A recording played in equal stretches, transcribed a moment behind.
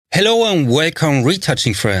Hello and welcome,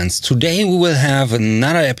 retouching friends. Today we will have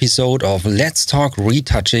another episode of Let's Talk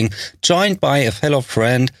Retouching, joined by a fellow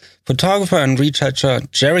friend, photographer and retoucher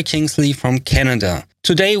Jerry Kingsley from Canada.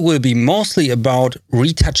 Today will be mostly about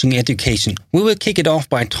retouching education. We will kick it off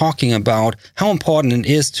by talking about how important it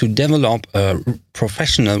is to develop a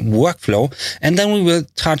professional workflow, and then we will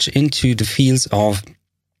touch into the fields of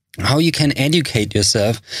how you can educate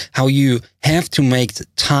yourself, how you have to make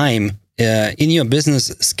time in your business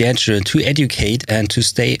schedule to educate and to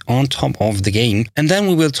stay on top of the game. And then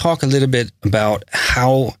we will talk a little bit about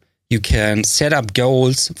how you can set up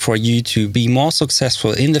goals for you to be more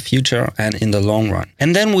successful in the future and in the long run.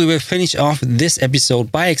 And then we will finish off this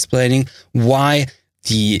episode by explaining why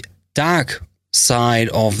the dark side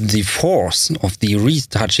of the force, of the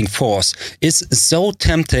retouching force, is so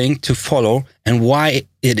tempting to follow and why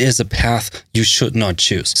it is a path you should not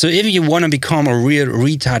choose. So if you want to become a real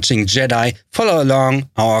retouching Jedi, follow along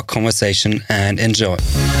our conversation and enjoy.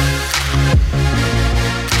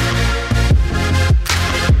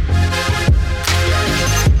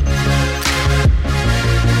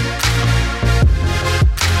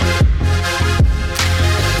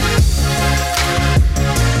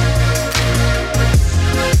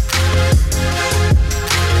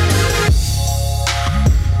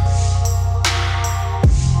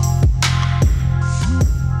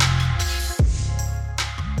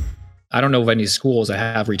 I don't know of any schools that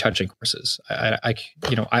have retouching courses.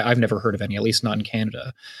 I've never heard of any, at least not in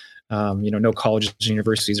Canada. No colleges and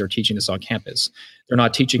universities are teaching this on campus. They're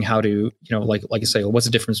not teaching how to, like I say, what's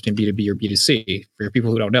the difference between B2B or B2C? For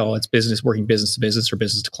people who don't know, it's business, working business to business or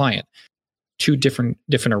business to client. Two different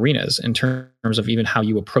arenas in terms of even how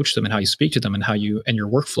you approach them and how you speak to them and and your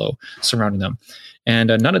workflow surrounding them. And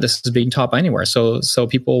none of this is being taught by anywhere. So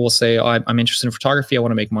people will say, oh, I'm interested in photography. I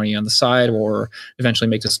want to make money on the side or eventually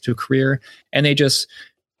make this to a career. And they just,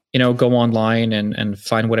 go online and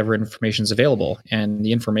find whatever information is available. And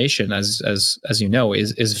the information, as you know,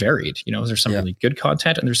 is varied. There's some really good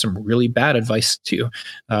content and there's some really bad advice too.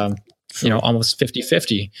 Almost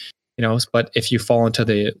 50-50. But if you fall into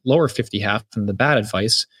the lower 50 half and the bad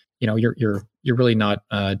advice, you're really not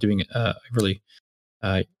doing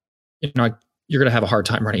you're going to have a hard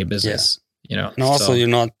time running a business. And also you're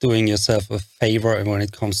not doing yourself a favor when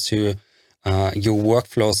it comes to your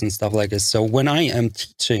workflows and stuff like this. So when I am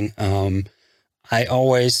teaching, I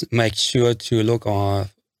always make sure to look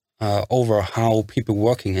over how people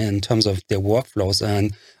working in terms of their workflows,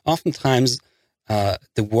 and oftentimes the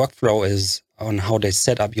workflow is on how they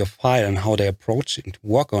set up your file and how they approach it to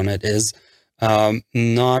work on it is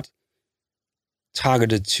not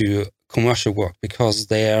targeted to commercial work, because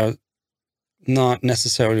they're not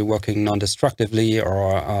necessarily working non-destructively,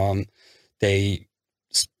 or they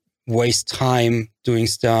waste time doing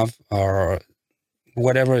stuff or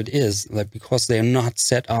whatever it is, because they're not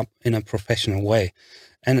set up in a professional way.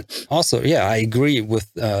 And also, I agree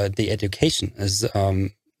with the education is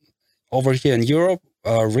over here in Europe,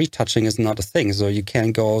 retouching is not a thing. So you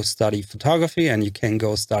can go study photography and you can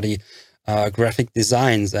go study graphic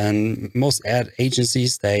designs, and most ad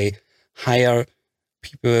agencies, they hire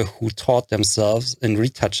people who taught themselves in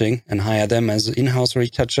retouching and hire them as an in-house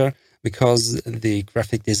retoucher, because the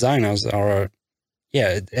graphic designers are,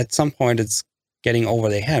 at some point it's getting over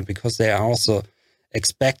their head, because they are also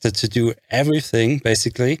expected to do everything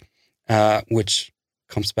basically, which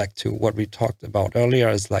comes back to what we talked about earlier,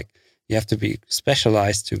 is like you have to be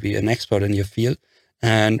specialized to be an expert in your field.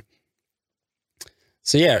 And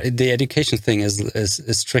so the education thing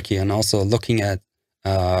is tricky, and also looking at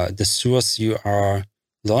the source you are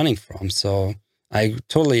learning from. So I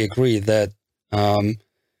totally agree that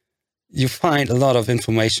you find a lot of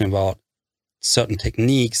information about certain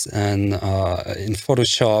techniques and in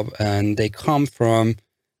Photoshop, and they come from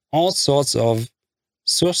all sorts of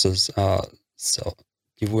sources. So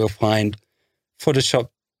you will find Photoshop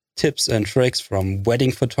tips and tricks from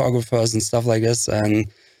wedding photographers and stuff like this.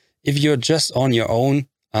 And if you're just on your own,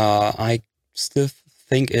 I still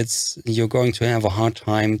think you're going to have a hard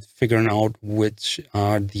time figuring out which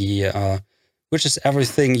is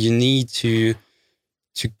everything you need to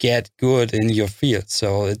get good in your field.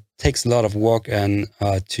 So it takes a lot of work and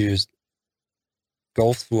to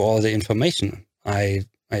go through all the information, I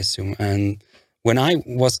assume. And when I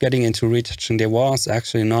was getting into retouching, there was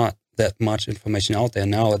actually not that much information out there.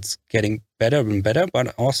 Now it's getting better and better,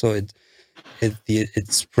 but also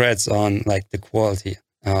it spreads on like the quality.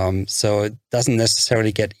 So it doesn't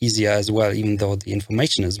necessarily get easier as well, even though the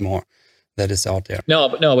information is more that is out there. No,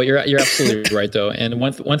 but you're absolutely right though. And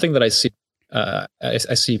one thing that I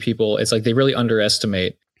see people, it's like they really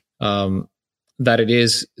underestimate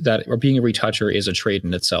or being a retoucher is a trade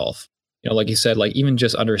in itself. Like you said, like even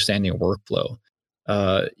just understanding workflow,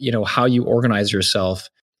 how you organize yourself,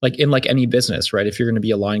 like in like any business, right? If you're going to be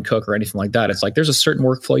a line cook or anything like that, it's like there's a certain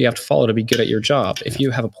workflow you have to follow to be good at your job. If you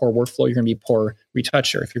have a poor workflow, you're going to be a poor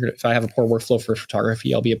retoucher. If I have a poor workflow for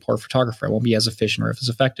photography, I'll be a poor photographer. I won't be as efficient or as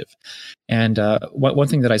effective. And one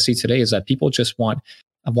thing that I see today is that people just want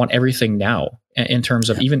everything now, in terms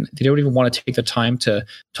of even they don't even want to take the time to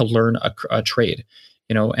learn a trade.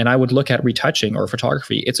 And I would look at retouching or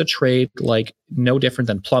photography. It's a trade like no different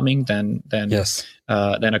than plumbing, than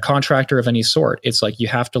a contractor of any sort. It's like you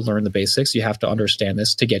have to learn the basics. You have to understand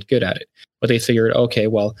this to get good at it. But they figured, okay,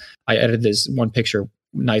 well, I edited this one picture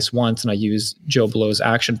nice once, and I used Joe Blow's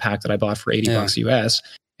action pack that I bought for $80 US,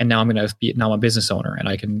 and now I'm a business owner, and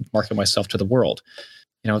I can market myself to the world.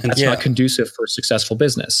 That's not conducive for successful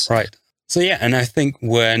business. Right. So yeah, and I think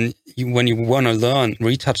when you want to learn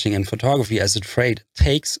retouching and photography as a trade, it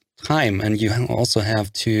takes time, and you also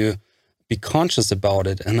have to be conscious about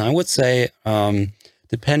it. And I would say,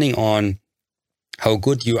 depending on how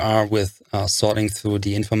good you are with sorting through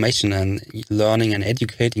the information and learning and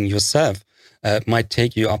educating yourself, it might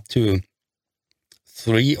take you up to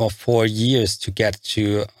 3 or 4 years to get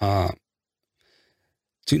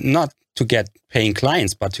not to get paying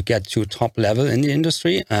clients, but to get to top level in the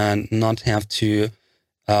industry and not have to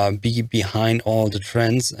be behind all the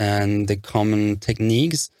trends and the common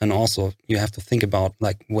techniques. And also you have to think about,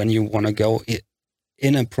 like, when you want to go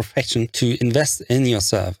in a profession, to invest in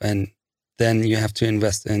yourself, and then you have to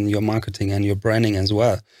invest in your marketing and your branding as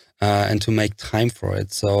well, and to make time for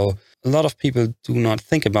it. So a lot of people do not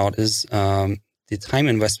think about is the time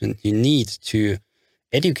investment you need to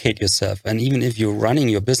educate yourself. And even if you're running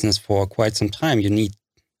your business for quite some time, you need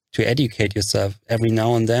to educate yourself every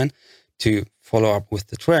now and then to follow up with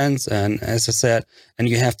the trends. And as I said, and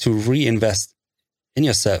you have to reinvest in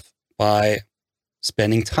yourself by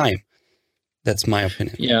spending time. That's my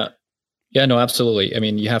opinion. Yeah, no, absolutely. I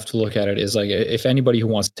mean, you have to look at it as like, if anybody who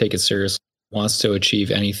wants to take it seriously, wants to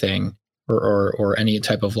achieve anything or any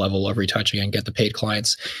type of level of retouching and get the paid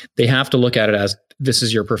clients, they have to look at it as, this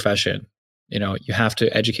is your profession. You have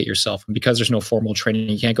to educate yourself. And because there's no formal training,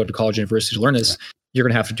 you can't go to college, university to learn this, you're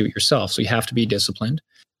going to have to do it yourself. So you have to be disciplined.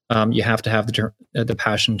 You have to have the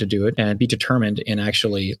passion to do it and be determined in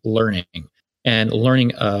actually learning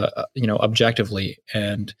objectively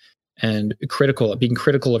and being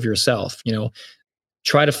critical of yourself.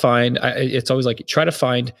 Try to find, it's always like, try to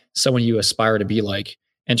find someone you aspire to be like,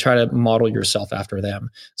 and try to model yourself after them.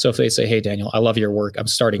 So if they say, hey, Daniel, I love your work, I'm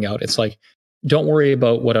starting out, it's like, don't worry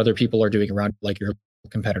about what other people are doing around, like your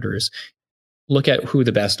competitors. Look at who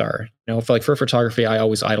the best are. For photography, I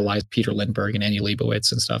always idolized Peter Lindbergh and Annie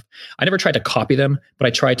Leibovitz and stuff. I never tried to copy them, but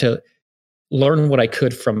I tried to learn what I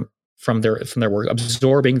could from their work,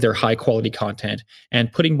 absorbing their high quality content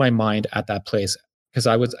and putting my mind at that place. Because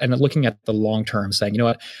I was looking at the long term, saying, you know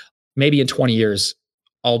what, maybe in 20 years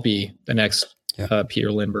I'll be the next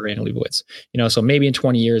Peter Lindbergh, Annie Leibovitz. So maybe in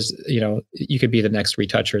 20 years, you could be the next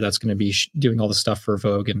retoucher that's going to be doing all the stuff for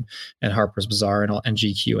Vogue and Harper's Bazaar and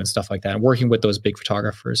GQ and stuff like that, and working with those big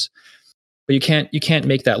photographers. But you can't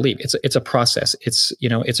make that leap. It's a process.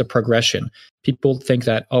 It's a progression. People think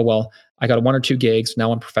that, oh well, I got 1 or 2 gigs,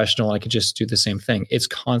 now I'm professional, I could just do the same thing. It's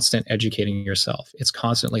constant educating yourself. It's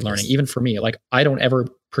constantly learning. Even for me, like, I don't ever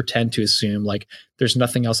pretend to assume like there's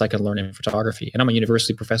nothing else I can learn in photography. And I'm a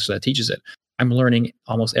university professor that teaches it. I'm learning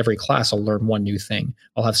almost every class. I'll learn one new thing.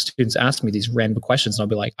 I'll have students ask me these random questions and I'll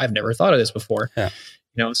be like, I've never thought of this before.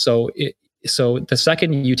 So the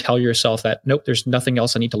second you tell yourself that, nope, there's nothing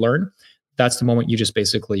else I need to learn, that's the moment you just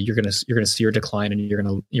basically you're gonna see your decline, and you're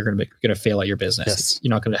gonna fail at your business. Yes. You're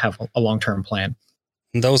not gonna have a long-term plan.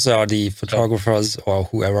 And those are the photographers or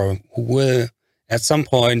whoever who will at some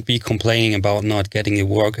point be complaining about not getting the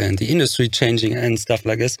work and the industry changing and stuff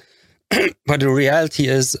like this. But the reality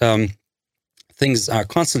is, things are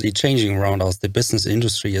constantly changing around us. The business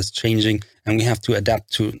industry is changing, and we have to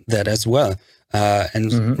adapt to that as well, and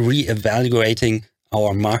reevaluating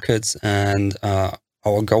our markets and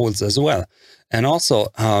our goals as well. And also,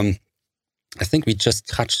 I think we just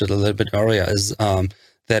touched it a little bit earlier, is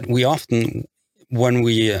that we often, when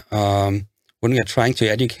we are trying to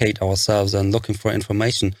educate ourselves and looking for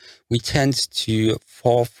information, we tend to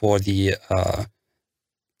fall for the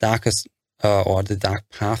darkest or the dark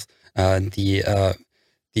path, the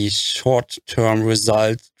short-term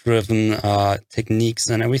result-driven techniques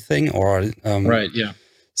and everything, or right, yeah.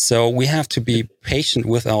 So we have to be patient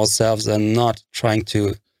with ourselves and not trying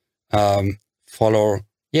to follow,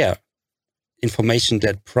 information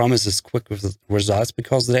that promises quick results,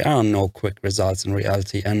 because there are no quick results in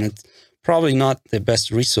reality. And it's probably not the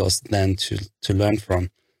best resource then to learn from,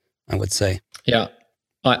 I would say. Yeah,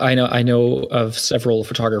 I know of several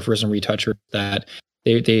photographers and retouchers that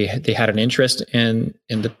they had an interest in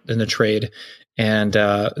the trade, and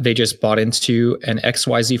they just bought into an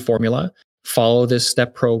XYZ formula. Follow this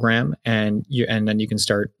step program, and then you can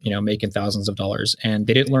start making thousands of dollars. And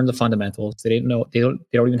they didn't learn the fundamentals. They didn't know. They don't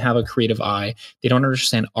even have a creative eye. They don't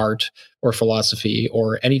understand art or philosophy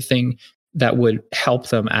or anything that would help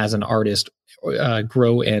them as an artist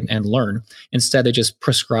grow and learn. Instead, they just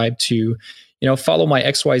prescribe to follow my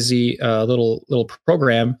XYZ little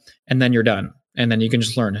program, and then you're done. And then you can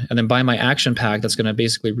just learn. And then buy my action pack that's going to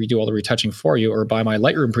basically redo all the retouching for you, or buy my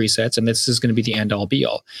Lightroom presets, and this is going to be the end all be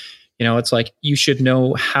all. It's like you should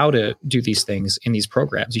know how to do these things in these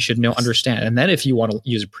programs. You should understand. And then if you want to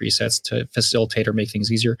use presets to facilitate or make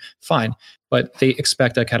things easier, fine. But they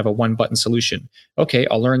expect a kind of a one-button solution. Okay,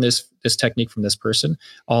 I'll learn this technique from this person.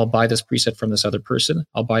 I'll buy this preset from this other person.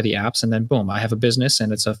 I'll buy the apps, and then boom, I have a business,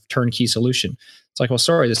 and it's a turnkey solution. It's like, well,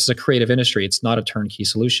 sorry, this is a creative industry. It's not a turnkey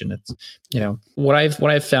solution. It's what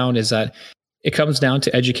I've found is that it comes down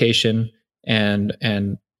to education and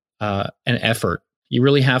effort. You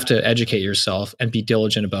really have to educate yourself and be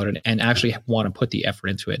diligent about it, and actually want to put the effort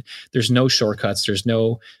into it. There's no shortcuts. There's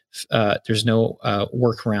no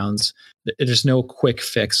workarounds. There's no quick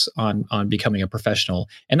fix on becoming a professional.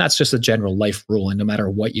 And that's just a general life rule, and no matter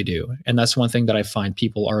what you do. And that's one thing that I find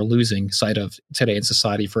people are losing sight of today in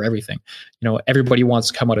society for everything. Everybody wants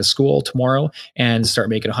to come out of school tomorrow and start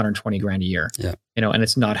making 120 grand a year. Yeah. And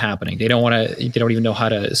it's not happening. They don't even know how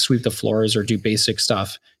to sweep the floors or do basic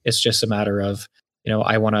stuff. It's just a matter of,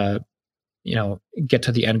 I want to, get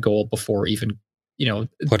to the end goal before even, going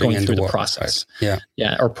through the process. Right. Yeah.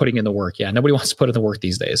 Yeah. Or putting in the work. Yeah. Nobody wants to put in the work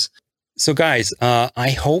these days. So guys,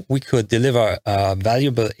 I hope we could deliver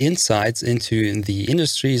valuable insights into the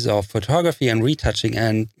industries of photography and retouching.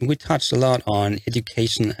 And we touched a lot on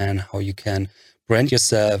education and how you can brand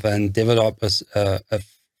yourself and develop a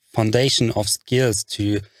foundation of skills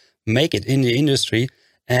to make it in the industry.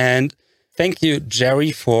 And thank you,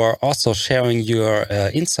 Jerry, for also sharing your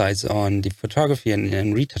insights on the photography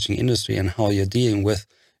and retouching industry and how you're dealing with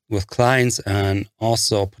clients and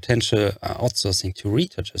also potential outsourcing to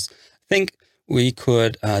retouchers. I think we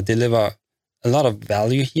could deliver a lot of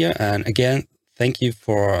value here. And again, thank you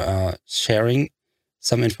for sharing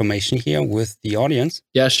some information here with the audience.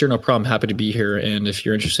 Yeah, sure. No problem. Happy to be here. And if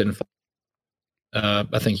you're interested in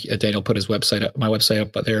I think Daniel put my website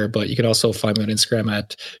up there, but you can also find me on Instagram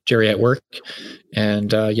at Jerry at Work.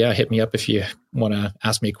 And hit me up if you want to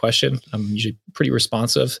ask me a question. I'm usually pretty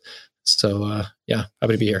responsive. So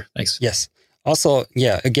happy to be here. Thanks. Yes. Also,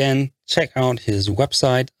 again, check out his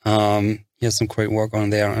website. He has some great work on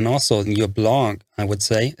there. And also your blog, I would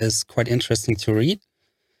say, is quite interesting to read.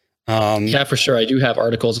 Yeah, for sure. I do have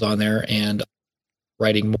articles on there and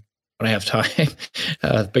writing more when I have time.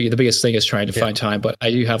 The biggest thing is trying to find time, but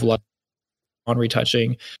I do have a lot on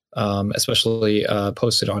retouching, especially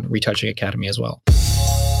posted on Retouching Academy as well.